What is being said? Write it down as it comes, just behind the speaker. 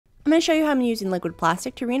I'm going to show you how I'm using liquid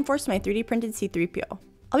plastic to reinforce my 3D printed C3PO.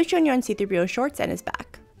 I'll be showing you on C3PO's shorts and his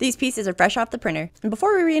back. These pieces are fresh off the printer, and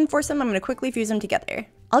before we reinforce them, I'm going to quickly fuse them together.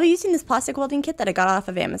 I'll be using this plastic welding kit that I got off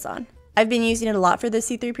of Amazon. I've been using it a lot for this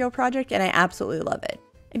C3PO project, and I absolutely love it.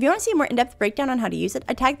 If you want to see a more in-depth breakdown on how to use it,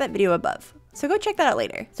 I tagged that video above, so go check that out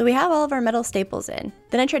later. So we have all of our metal staples in.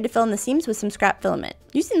 Then I tried to fill in the seams with some scrap filament,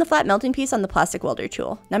 using the flat melting piece on the plastic welder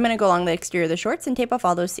tool. Now I'm going to go along the exterior of the shorts and tape off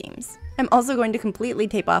all those seams. I'm also going to completely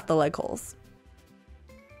tape off the leg holes.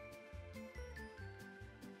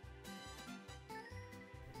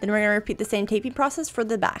 Then we're going to repeat the same taping process for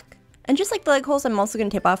the back. And just like the leg holes, I'm also going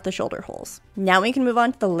to tape off the shoulder holes. Now we can move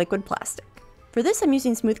on to the liquid plastic. For this, I'm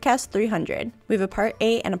using Smoothcast 300. We have a part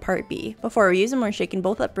A and a part B. Before we use them, we're shaking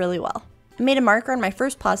both up really well. I made a marker on my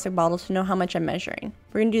first plastic bottle to know how much I'm measuring.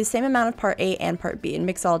 We're going to do the same amount of part A and part B and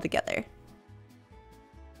mix it all together.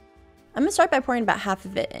 I'm going to start by pouring about half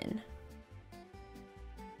of it in.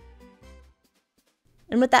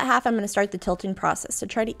 And with that half, I'm going to start the tilting process to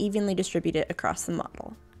try to evenly distribute it across the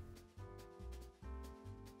model.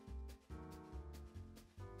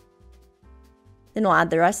 Then we'll add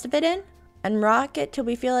the rest of it in and rock it till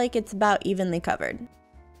we feel like it's about evenly covered.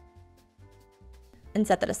 And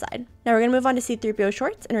set that aside. Now we're going to move on to C3PO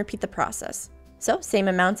shorts and repeat the process. So same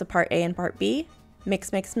amounts of part A and part B,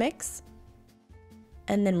 mix, mix, mix.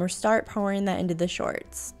 And then we'll start pouring that into the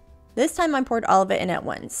shorts. This time I poured all of it in at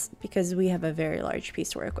once because we have a very large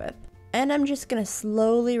piece to work with. And I'm just going to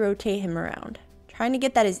slowly rotate him around, trying to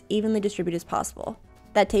get that as evenly distributed as possible.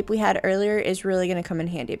 That tape we had earlier is really going to come in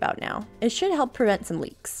handy about now. It should help prevent some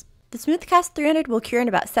leaks. The Smoothcast 300 will cure in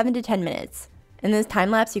about 7 to 10 minutes. In this time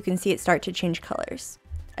lapse, you can see it start to change colors.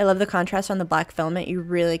 I love the contrast on the black filament. You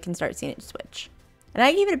really can start seeing it switch. And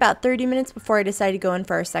I gave it about 30 minutes before I decided to go in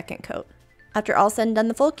for our second coat. After all said and done,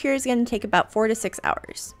 the full cure is going to take about 4 to 6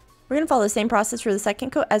 hours. We're going to follow the same process for the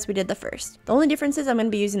second coat as we did the first. The only difference is I'm going to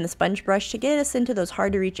be using the sponge brush to get us into those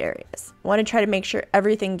hard to reach areas. I want to try to make sure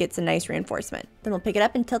everything gets a nice reinforcement. Then we'll pick it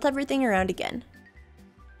up and tilt everything around again,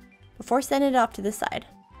 before sending it off to the side.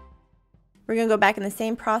 We're going to go back in the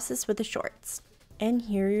same process with the shorts. And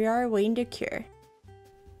here we are waiting to cure.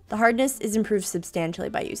 The hardness is improved substantially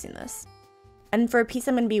by using this. And for a piece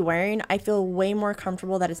I'm going to be wearing, I feel way more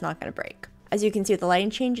comfortable that it's not going to break. As you can see with the lighting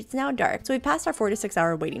change, it's now dark, so we passed our 4 to 6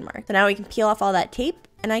 hour waiting mark. So now we can peel off all that tape,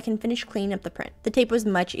 and I can finish cleaning up the print. The tape was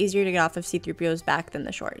much easier to get off of C3PO's back than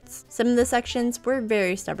the shorts. Some of the sections were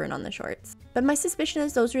very stubborn on the shorts, but my suspicion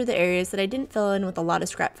is those were the areas that I didn't fill in with a lot of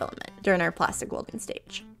scrap filament during our plastic welding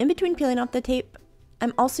stage. In between peeling off the tape,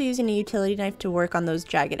 I'm also using a utility knife to work on those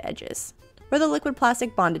jagged edges, where the liquid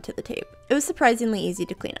plastic bonded to the tape. It was surprisingly easy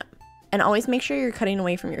to clean up. And always make sure you're cutting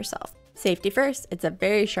away from yourself. Safety first, it's a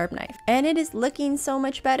very sharp knife. And it is looking so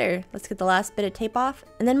much better. Let's get the last bit of tape off.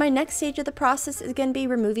 And then my next stage of the process is going to be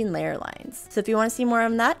removing layer lines. So if you want to see more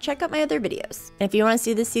on that, check out my other videos. And if you want to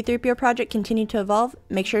see this C3PO project continue to evolve,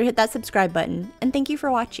 make sure to hit that subscribe button. And thank you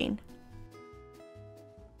for watching.